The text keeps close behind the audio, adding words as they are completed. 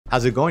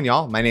How's it going,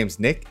 y'all? My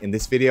name's Nick. In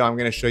this video, I'm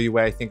gonna show you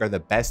what I think are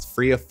the best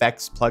free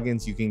effects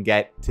plugins you can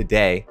get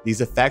today. These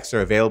effects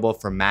are available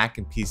for Mac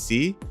and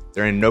PC.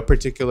 They're in no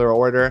particular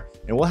order,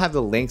 and we'll have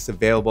the links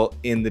available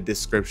in the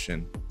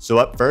description. So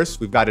up first,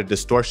 we've got a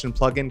distortion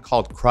plugin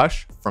called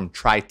Krush from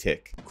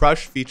Tritik.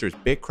 Krush features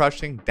bit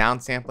crushing,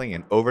 downsampling,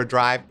 and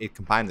overdrive. It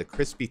combines a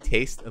crispy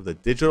taste of the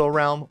digital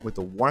realm with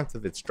the warmth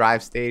of its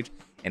drive stage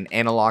and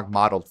analog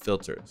modeled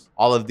filters.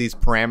 All of these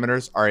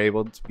parameters are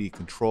able to be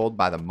controlled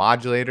by the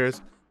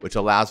modulators, which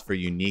allows for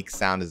unique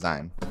sound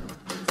design.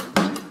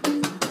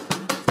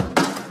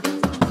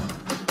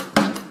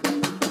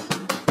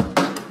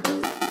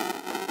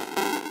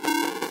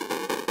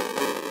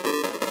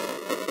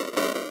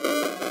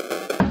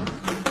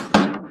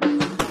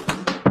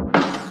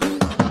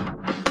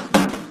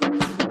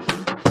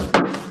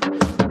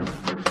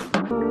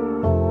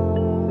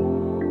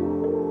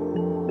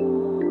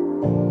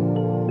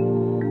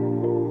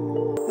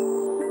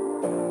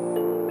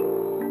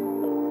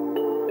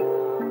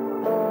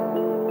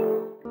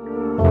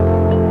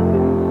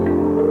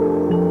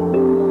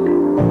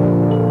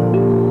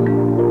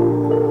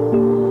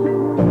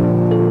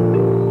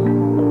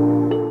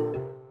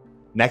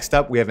 Next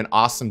up, we have an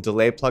awesome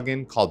delay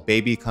plugin called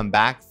Baby Come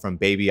Back from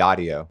Baby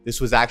Audio.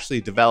 This was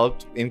actually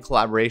developed in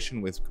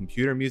collaboration with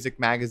Computer Music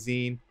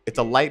Magazine. It's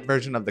a light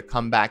version of the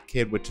Comeback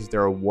Kit, which is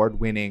their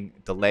award-winning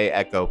delay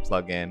echo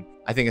plugin.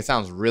 I think it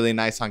sounds really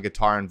nice on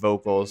guitar and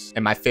vocals.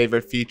 And my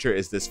favorite feature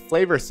is this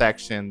flavor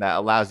section that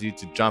allows you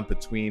to jump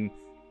between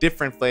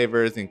different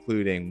flavors,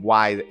 including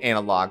wide,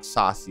 analog,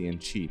 saucy,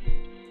 and cheap.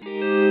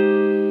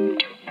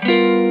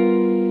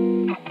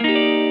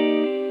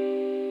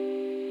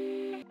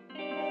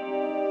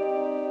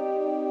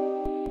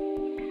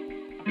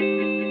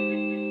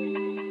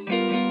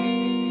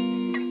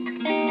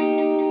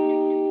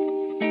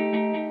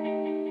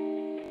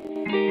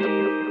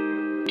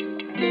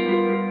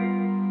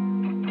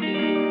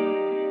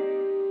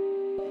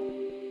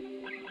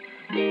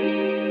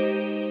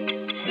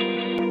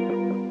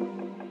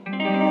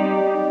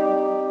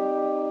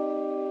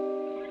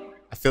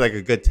 I feel like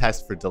a good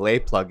test for delay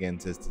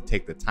plugins is to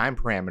take the time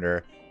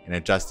parameter and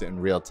adjust it in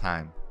real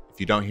time. If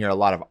you don't hear a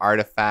lot of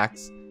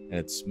artifacts and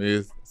it's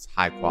smooth, it's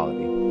high quality.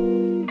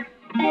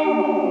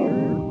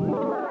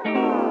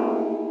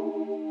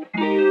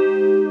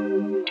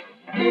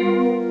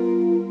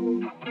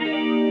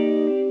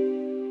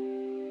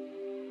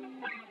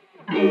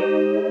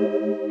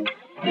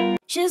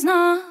 She's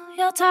not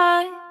your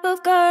type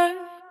of girl,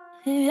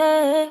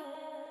 yeah.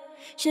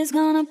 She's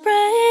gonna break,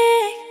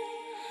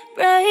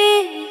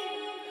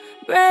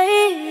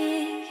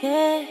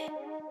 yeah.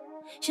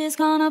 She's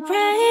gonna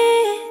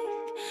break.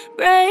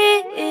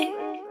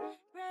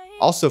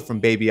 Also from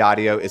Baby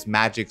Audio is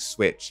Magic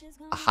Switch,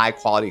 a high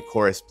quality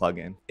chorus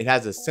plugin. It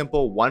has a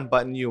simple one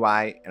button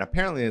UI, and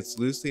apparently it's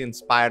loosely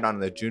inspired on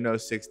the Juno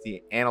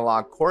 60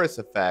 analog chorus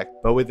effect,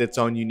 but with its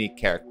own unique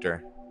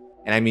character.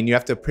 And I mean, you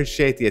have to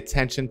appreciate the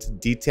attention to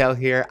detail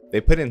here.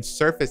 They put in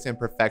surface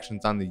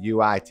imperfections on the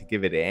UI to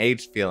give it an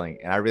aged feeling,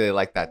 and I really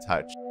like that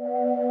touch.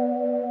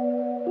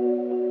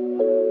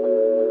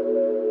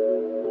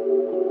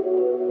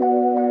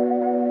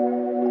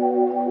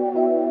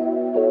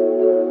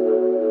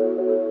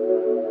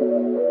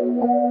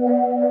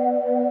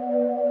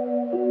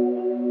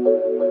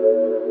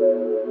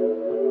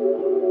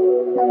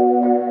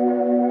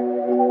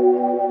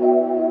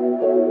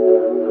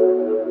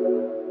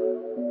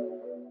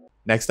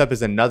 Next up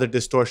is another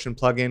distortion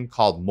plugin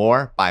called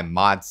More by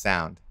Mod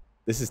Sound.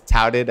 This is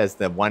touted as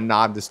the one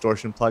knob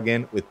distortion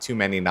plugin with too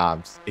many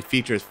knobs. It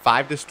features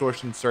 5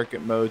 distortion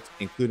circuit modes,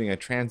 including a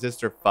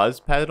transistor fuzz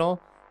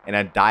pedal and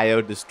a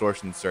diode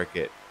distortion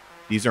circuit.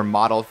 These are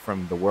modeled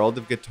from the world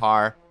of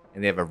guitar,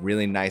 and they have a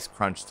really nice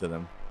crunch to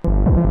them.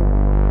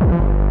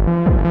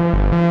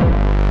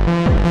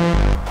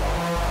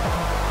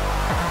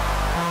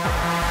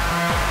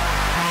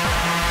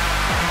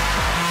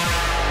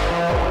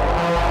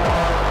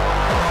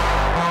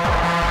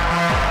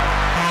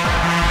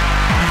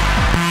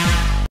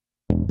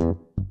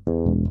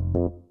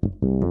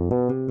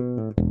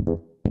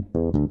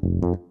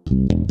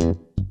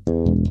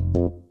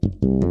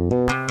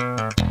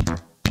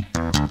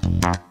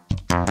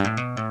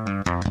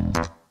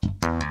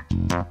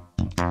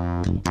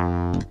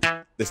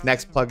 This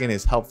next plugin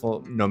is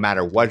helpful no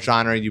matter what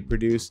genre you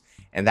produce,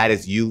 and that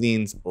is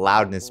YouLean's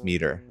Loudness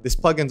meter. This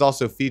plugin is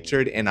also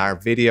featured in our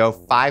video,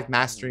 5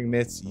 mastering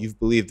myths you've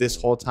believed this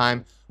whole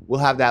time. We'll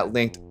have that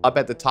linked up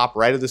at the top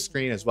right of the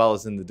screen as well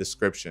as in the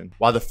description.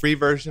 While the free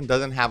version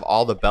doesn't have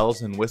all the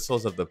bells and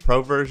whistles of the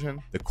pro version,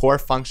 the core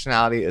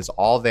functionality is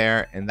all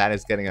there, and that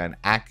is getting an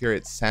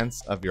accurate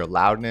sense of your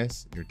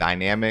loudness, your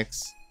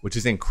dynamics, which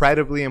is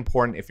incredibly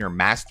important if you're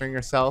mastering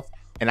yourself.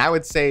 And I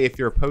would say if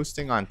you're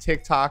posting on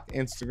TikTok,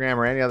 Instagram,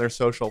 or any other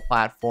social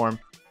platform,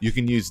 you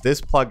can use this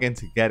plugin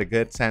to get a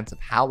good sense of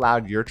how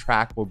loud your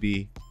track will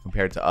be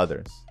compared to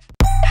others.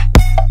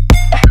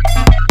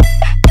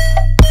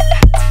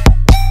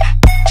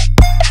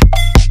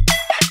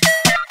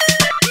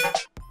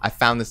 I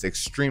found this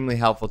extremely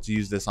helpful to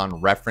use this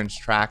on reference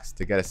tracks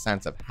to get a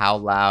sense of how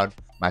loud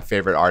my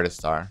favorite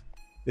artists are.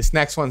 This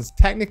next one's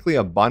technically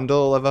a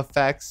bundle of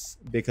effects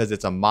because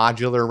it's a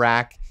modular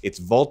rack. It's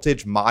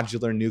Voltage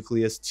Modular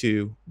Nucleuos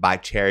 2 by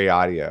Cherry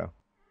Audio.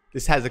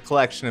 This has a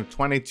collection of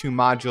 22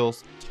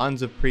 modules,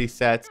 tons of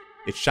presets.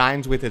 It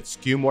shines with its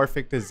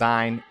skeuomorphic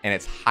design and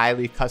its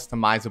highly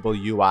customizable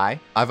UI.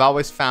 I've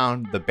always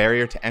found the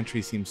barrier to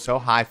entry seems so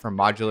high for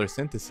modular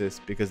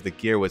synthesis because the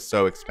gear was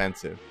so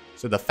expensive.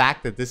 So the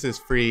fact that this is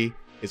free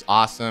is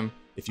awesome.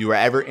 If you were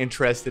ever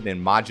interested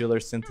in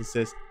modular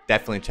synthesis,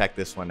 definitely check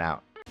this one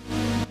out.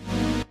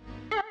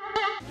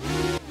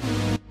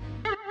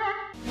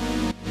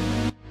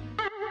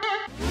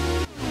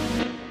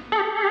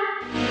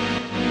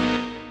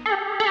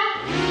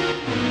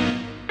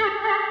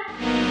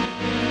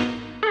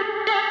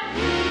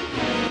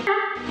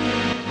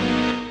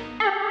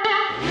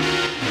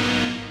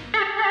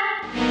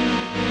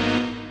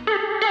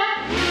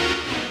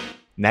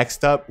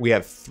 Next up, we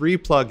have 3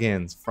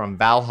 plugins from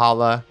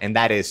Valhalla, and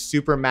that is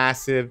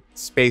Supermassive,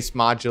 Space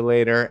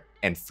Modulator,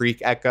 and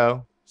Freak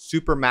Echo.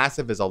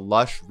 Supermassive is a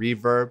lush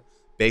reverb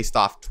based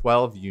off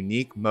 12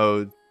 unique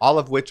modes, all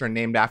of which are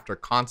named after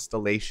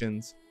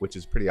constellations, which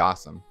is pretty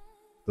awesome.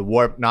 The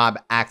warp knob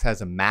acts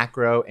as a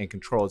macro and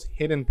controls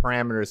hidden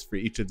parameters for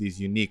each of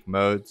these unique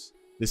modes.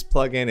 This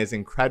plugin is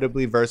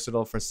incredibly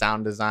versatile for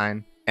sound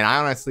design, and I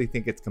honestly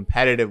think it's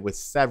competitive with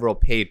several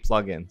paid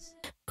plugins.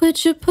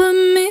 Would you put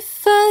me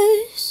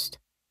first?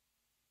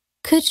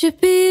 Could you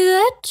be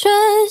that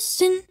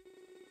trusting?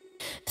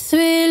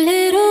 3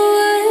 little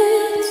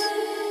words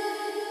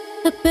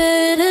are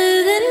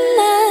better than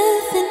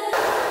nothing.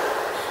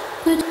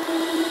 Would you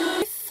put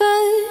me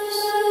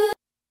first?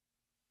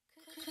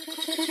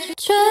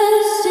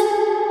 Trusting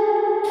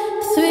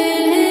 3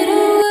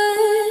 little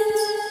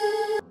words.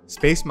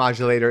 Space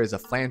Modulator is a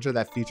flanger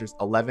that features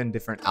 11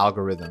 different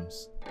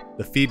algorithms.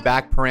 The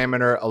feedback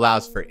parameter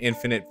allows for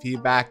infinite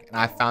feedback, and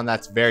I found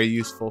that's very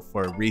useful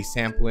for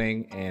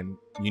resampling and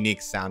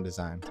unique sound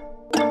design.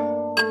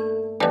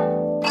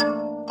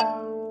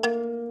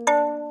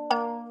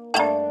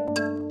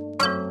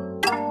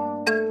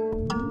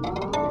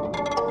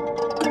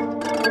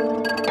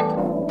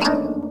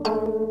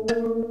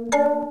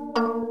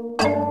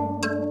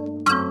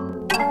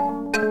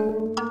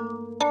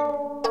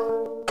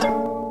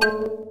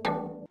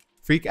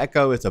 Freak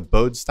Echo is a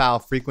Bode-style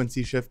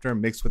frequency shifter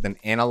mixed with an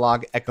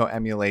analog echo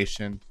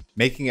emulation,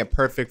 making it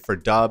perfect for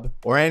dub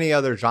or any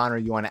other genre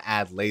you want to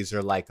add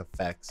laser-like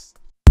effects.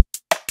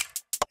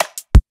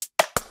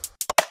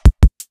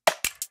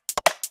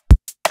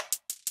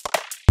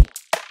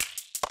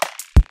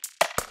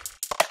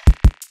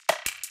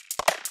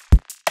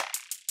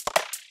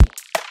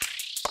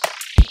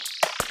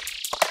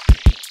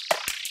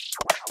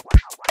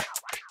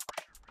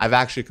 I've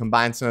actually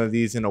combined some of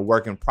these in a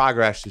work in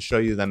progress to show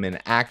you them in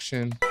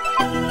action.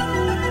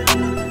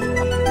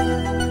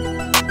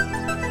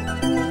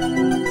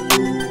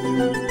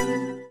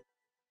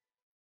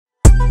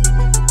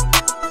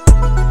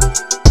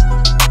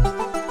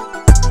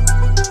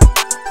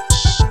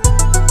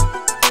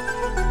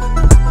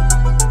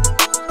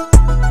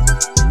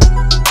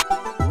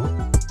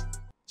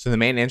 So the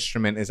main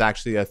instrument is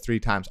actually a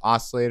 3x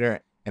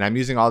oscillator, and I'm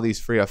using all these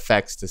free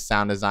effects to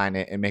sound design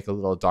it and make it a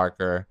little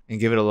darker and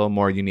give it a little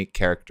more unique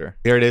character.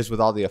 Here it is with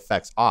all the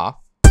effects off.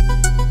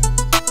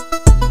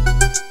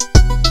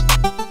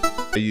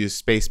 I use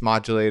Space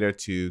Modulator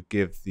to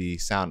give the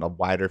sound a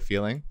wider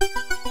feeling.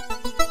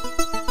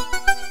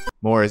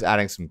 More is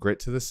adding some grit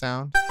to the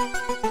sound.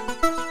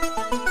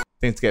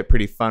 Things get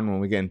pretty fun when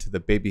we get into the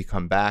Baby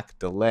Come Back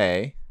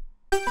delay.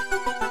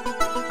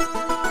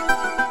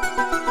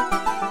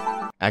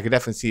 I could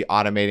definitely see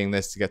automating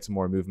this to get some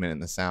more movement in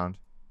the sound.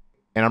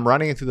 And I'm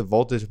running it through the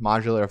Voltage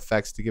Modular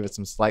effects to give it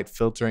some slight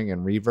filtering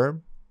and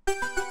reverb.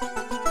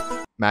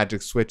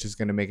 Magic Switch is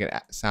going to make it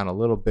sound a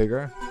little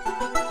bigger.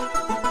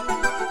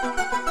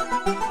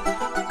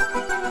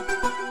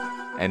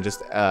 And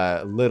just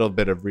a little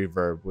bit of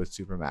reverb with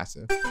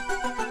Supermassive.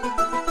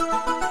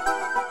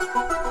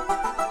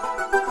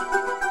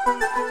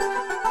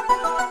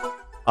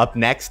 Up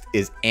next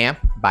is Amp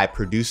by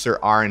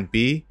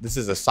ProducerRNB. This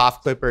is a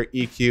soft clipper,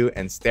 EQ,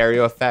 and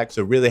stereo effect,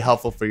 so really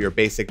helpful for your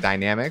basic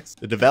dynamics.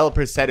 The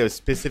developers said it was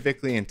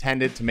specifically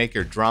intended to make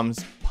your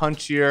drums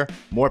punchier,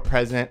 more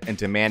present, and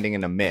demanding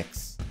in a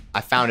mix.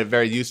 I found it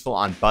very useful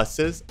on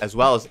buses, as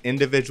well as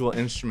individual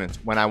instruments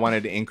when I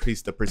wanted to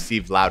increase the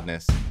perceived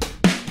loudness.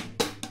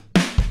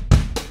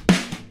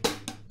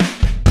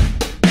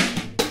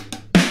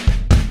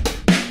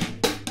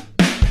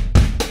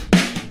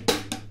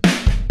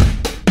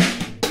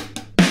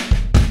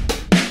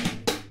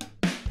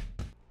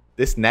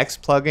 This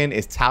next plugin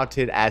is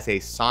touted as a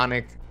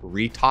sonic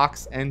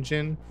retox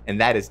engine, and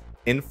that is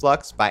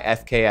Influx by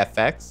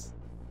FKFX.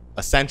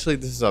 Essentially,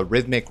 this is a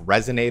rhythmic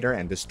resonator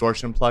and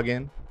distortion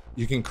plugin.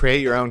 You can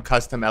create your own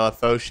custom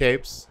LFO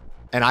shapes,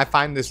 and I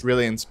find this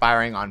really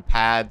inspiring on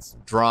pads,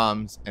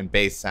 drums, and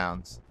bass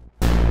sounds.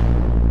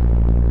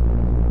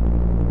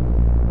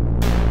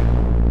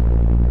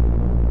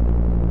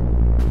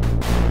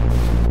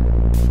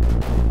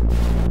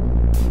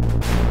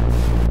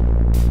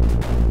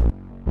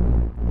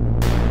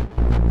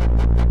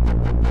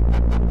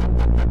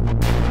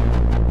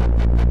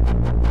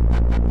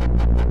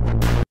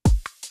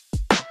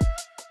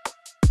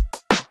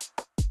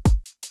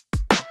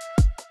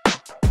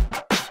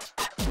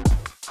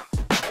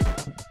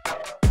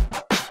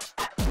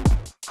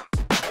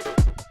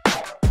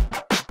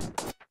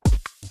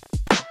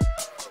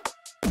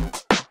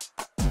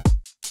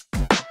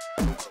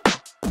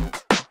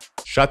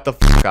 Shut the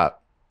Fuck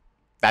Up.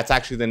 That's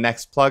actually the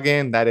next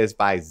plugin. That is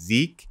by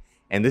ZEEK,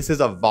 and this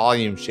is a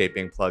volume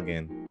shaping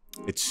plugin.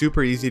 It's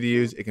super easy to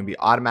use. It can be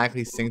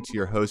automatically synced to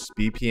your host's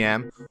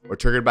BPM or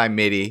triggered by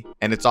MIDI,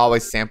 and it's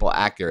always sample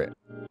accurate.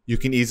 You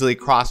can easily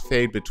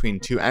crossfade between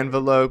two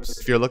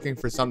envelopes. If you're looking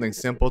for something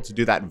simple to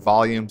do that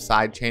volume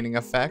side chaining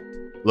effect,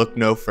 look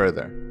no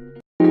further.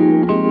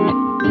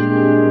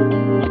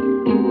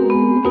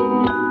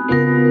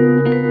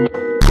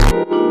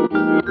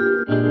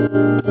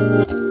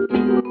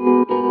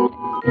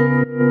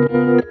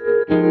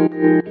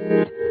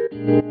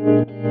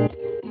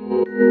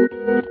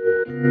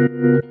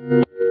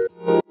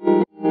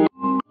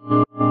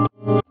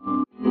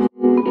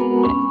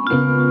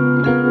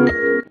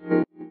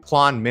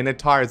 Clon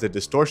Minotaur is a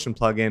distortion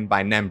plugin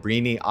by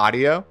Nembrini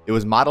Audio. It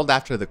was modeled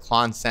after the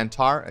Clon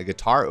Centaur, a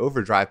guitar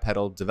overdrive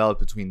pedal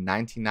developed between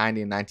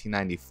 1990 and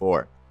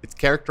 1994. It's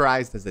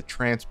characterized as a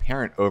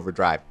transparent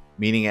overdrive,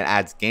 meaning it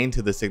adds gain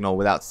to the signal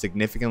without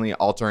significantly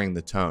altering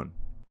the tone.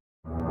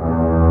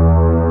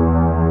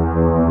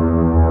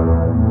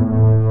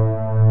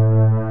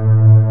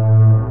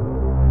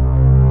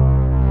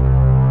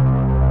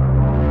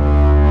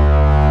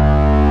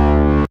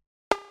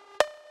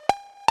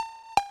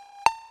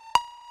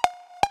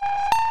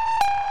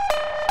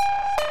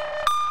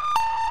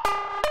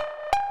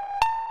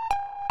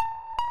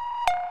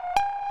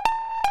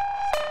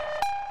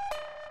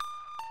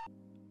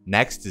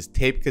 Next is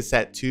Tape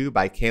Cassette 2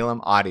 by Caelum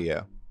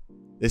Audio.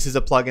 This is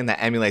a plugin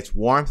that emulates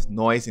warmth,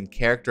 noise, and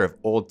character of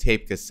old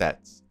tape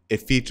cassettes.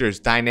 It features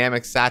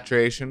dynamic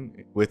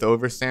saturation with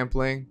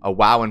oversampling, a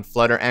wow and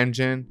flutter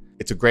engine.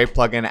 It's a great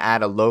plugin to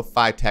add a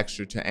lo-fi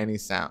texture to any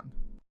sound.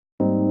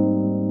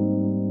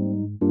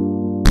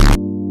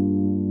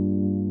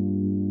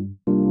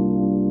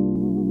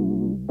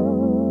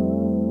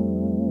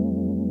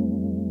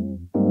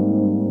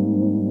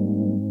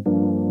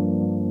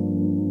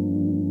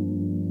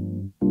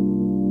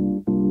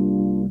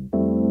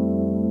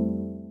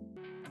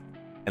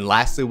 And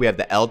lastly, we have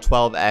the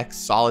L12X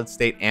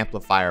solid-state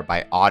amplifier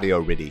by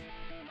audiority.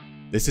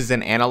 This is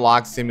an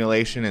analog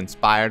simulation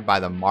inspired by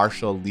the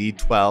Marshall Lead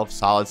 12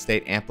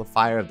 solid-state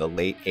amplifier of the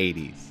late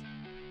 80s.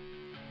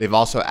 They've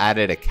also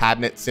added a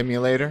cabinet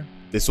simulator.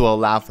 This will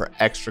allow for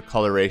extra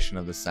coloration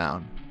of the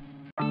sound.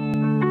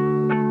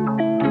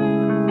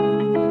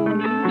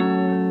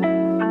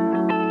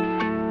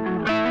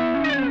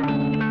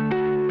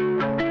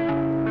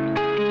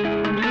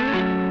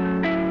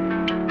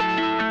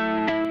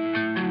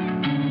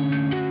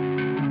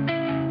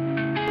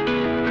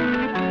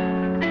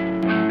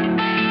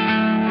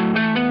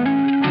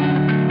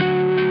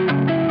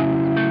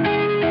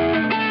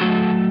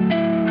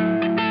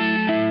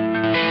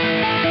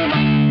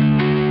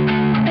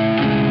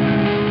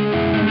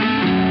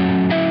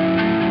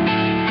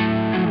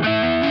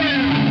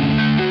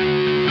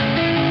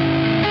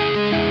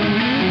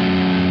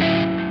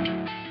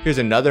 Here's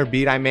another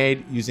beat I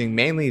made using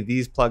mainly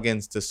these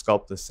plugins to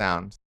sculpt the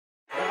sound.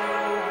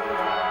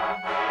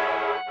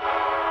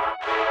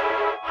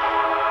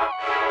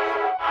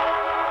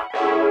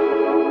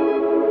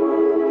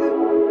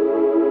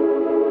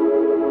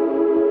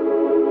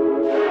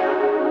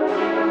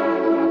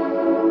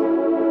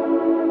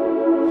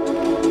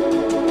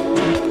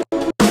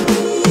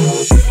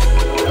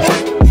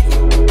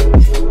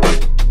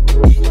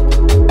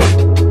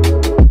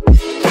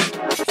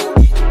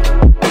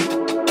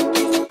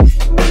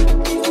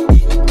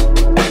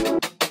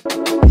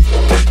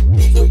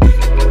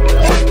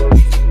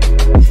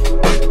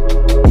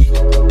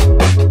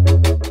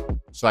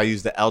 So I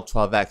used the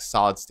L12X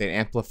solid state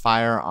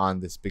amplifier on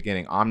this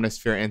beginning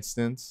Omnisphere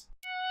instance.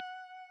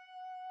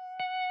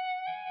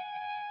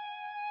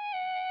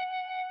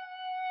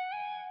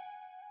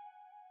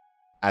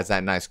 Adds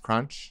that nice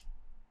crunch.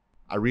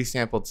 I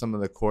resampled some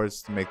of the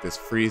chords to make this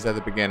freeze at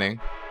the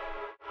beginning.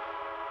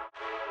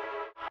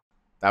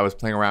 That was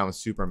playing around with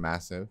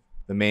Supermassive.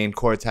 The main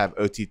chords have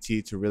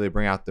OTT to really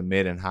bring out the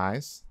mid and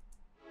highs.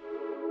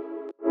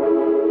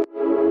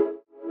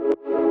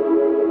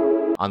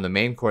 On the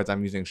main chords,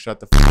 I'm using Shut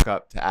the Fuck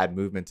Up to add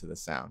movement to the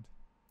sound.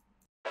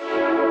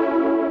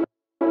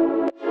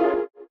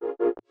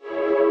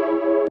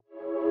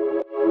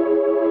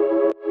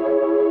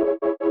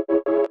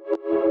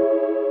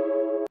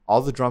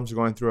 All the drums are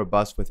going through a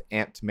bus with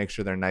amp to make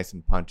sure they're nice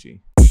and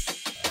punchy.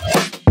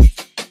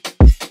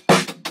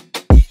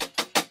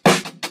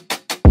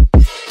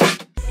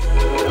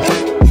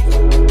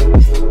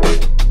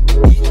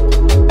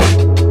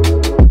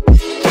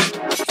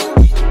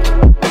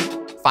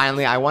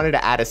 Finally, I wanted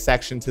to add a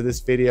section to this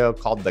video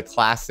called the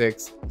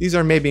classics. These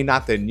are maybe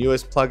not the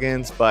newest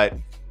plugins, but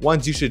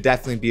ones you should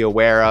definitely be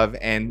aware of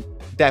and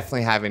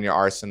definitely have in your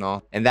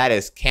arsenal. And that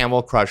is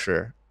Camel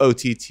Crusher,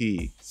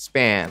 OTT,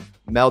 Span,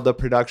 Melda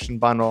Production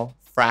Bundle,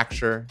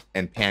 Fracture,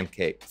 and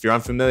Pancake. If you're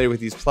unfamiliar with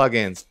these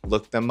plugins,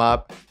 look them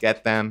up,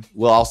 get them.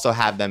 We'll also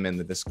have them in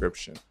the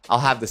description. I'll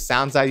have the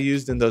sounds I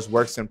used in those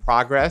works in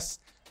progress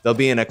They'll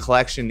be in a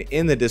collection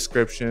in the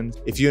description.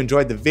 If you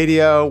enjoyed the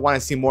video, want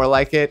to see more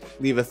like it,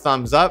 leave a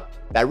thumbs up.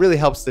 That really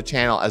helps the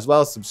channel, as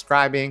well as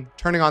subscribing,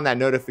 turning on that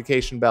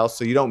notification bell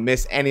so you don't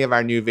miss any of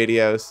our new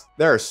videos.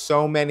 There are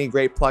so many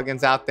great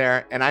plugins out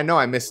there, and I know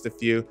I missed a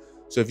few.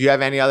 So if you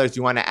have any others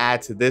you want to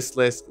add to this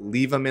list,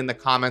 leave them in the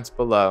comments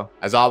below.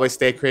 As always,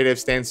 stay creative,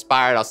 stay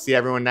inspired. I'll see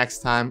everyone next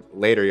time.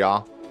 Later,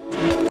 y'all.